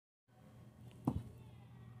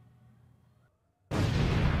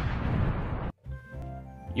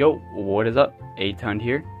Yo, what is up? A-Ton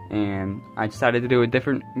here, and I decided to do a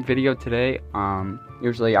different video today.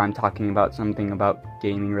 Usually I'm talking about something about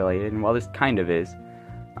gaming related, and while this kind of is,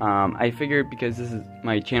 I figured because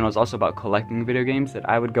my channel is also about collecting video games, that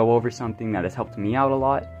I would go over something that has helped me out a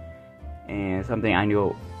lot, and something I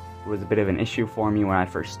knew was a bit of an issue for me when I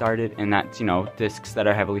first started, and that's, discs that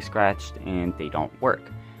are heavily scratched and they don't work.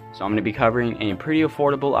 So I'm going to be covering a pretty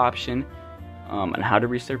affordable option on how to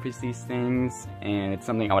resurface these things, and it's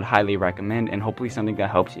something I would highly recommend, and hopefully something that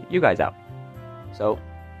helps you guys out. So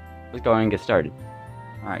let's go ahead and get started.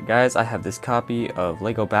 Alright guys, I have this copy of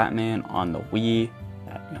Lego Batman on the Wii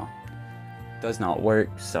that, does not work,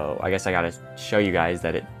 so I guess I gotta show you guys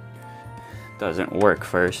that it doesn't work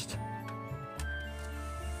first.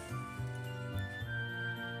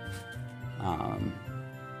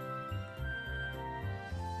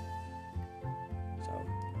 So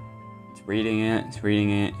it's reading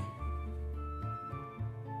it.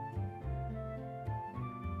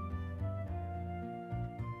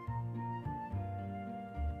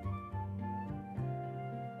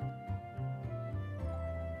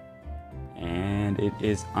 And it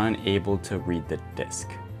is unable to read the disc.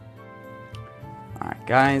 Alright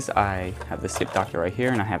guys, I have the SkipDr right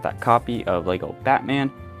here, and I have that copy of Lego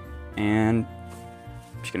Batman, and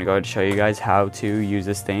I'm just gonna go ahead and show you guys how to use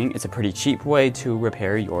this thing. It's a pretty cheap way to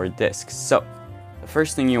repair your discs. So the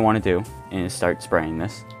first thing you want to do is start spraying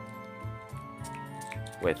this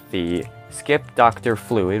with the SkipDr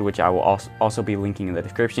fluid, which I will also be linking in the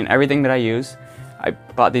description. Everything that I use, I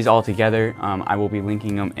bought these all together. I will be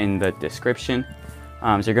linking them in the description. So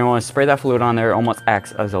you're going to want to spray that fluid on there. It almost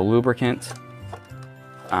acts as a lubricant.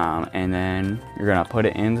 And then you're going to put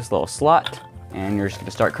it in this little slot, and you're just going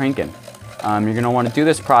to start cranking. You're going to want to do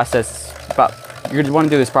this process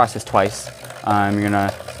twice.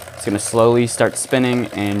 It's going to slowly start spinning,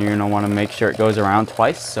 and you're going to want to make sure it goes around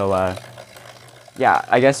twice. So yeah,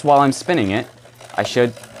 I guess while I'm spinning it, I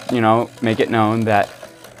should, make it known that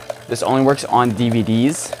this only works on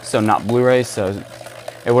DVDs, so not Blu-rays, so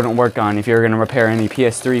it wouldn't work on if you're going to repair any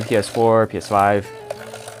PS3, PS4, PS5,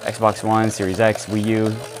 Xbox One, Series X, Wii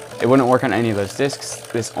U. It wouldn't work on any of those discs.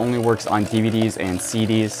 This only works on DVDs and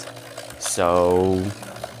CDs, so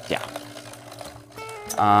yeah.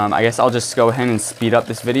 I guess I'll just go ahead and speed up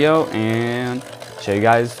this video and show you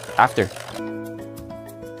guys after.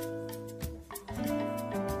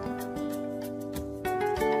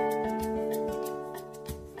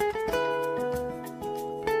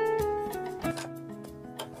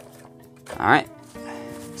 Alright,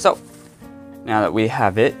 so now that we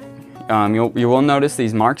have it, you will notice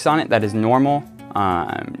these marks on it. That is normal.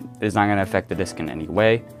 It is not going to affect the disc in any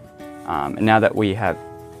way. And now that we have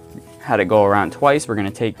had it go around twice, we're going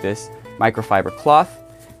to take this microfiber cloth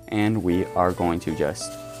and we are going to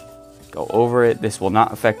just go over it. This will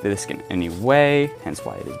not affect the disc in any way, hence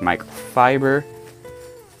why it is microfiber.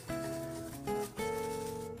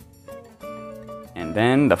 And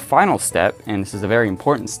then the final step, and this is a very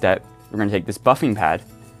important step, we're going to take this buffing pad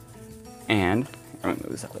and I'm going to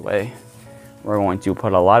move this out of the way. We're going to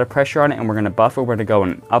put a lot of pressure on it, and we're going to buff it. We're going to go in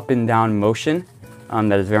an up and down motion.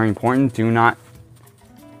 That is very important. Do not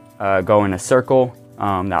go in a circle.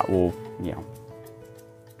 That will,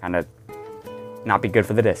 kind of not be good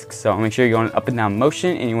for the disc. So make sure you go in an up and down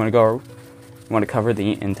motion, and you want to cover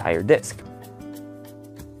the entire disc.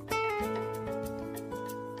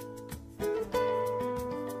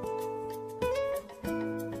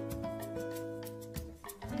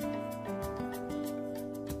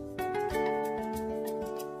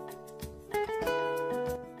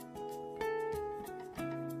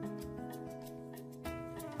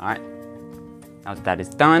 Alright, now that is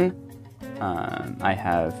done, you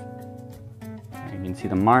can see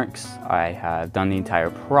the marks. I have done the entire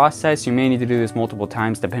process. You may need to do this multiple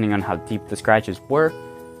times depending on how deep the scratches were.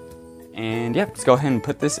 And yeah, let's go ahead and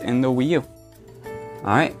put this in the Wii U.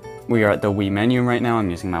 Alright, we are at the Wii menu right now. I'm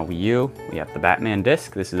using my Wii U. We have the Batman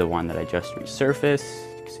disc. This is the one that I just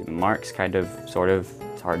resurfaced. You can see the marks, kind of, sort of.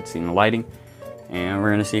 It's hard to see in the lighting. And we're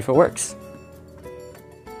going to see if it works.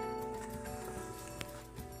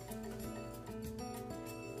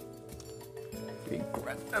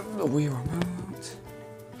 Grab the Wii remote.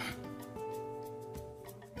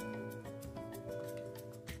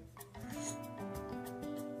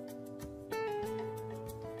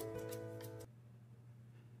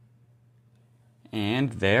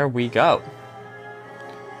 And there we go.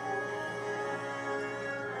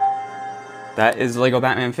 That is Lego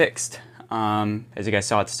Batman fixed. As you guys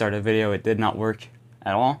saw at the start of the video, it did not work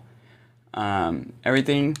at all.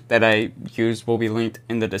 Everything that I used will be linked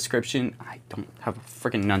in the description. I don't have a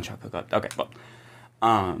freaking nunchuck hooked up. Okay, well,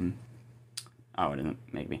 Oh, it didn't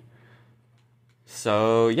make me.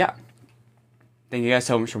 So, yeah. Thank you guys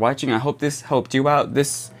so much for watching. I hope this helped you out.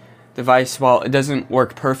 This device, while it doesn't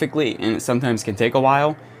work perfectly, and it sometimes can take a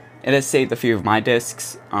while, it has saved a few of my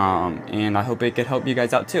discs, and I hope it could help you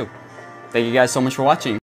guys out too. Thank you guys so much for watching.